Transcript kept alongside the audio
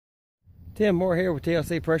Tim Moore here with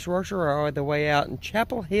TLC Pressure Washing. We're on the way out in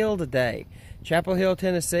Chapel Hill today. Chapel Hill,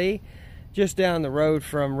 Tennessee, just down the road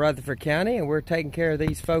from Rutherford County, and we're taking care of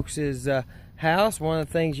these folks' house. One of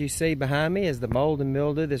the things you see behind me is the mold and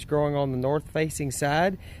mildew that's growing on the north-facing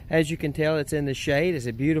side. As you can tell, it's in the shade. It's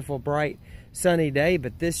a beautiful, bright, sunny day,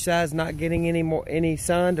 but this side's not getting any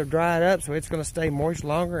sun to dry it up, so it's going to stay moist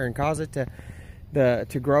longer and cause it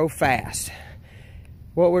to grow fast.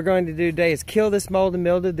 What we're going to do today is kill this mold and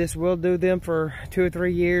mildew. This will do them for 2 or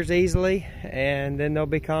 3 years easily, and then they'll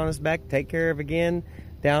be calling us back to take care of again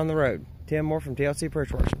down the road. Tim Moore from TLC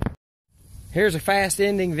Pressure Washing. Here's a fast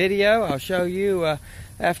ending video. I'll show you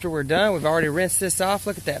after we're done. We've already rinsed this off.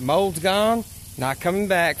 Look at that, mold's gone. Not coming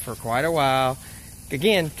back for quite a while.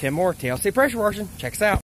 Again, Tim Moore, TLC Pressure Washing. Check us out.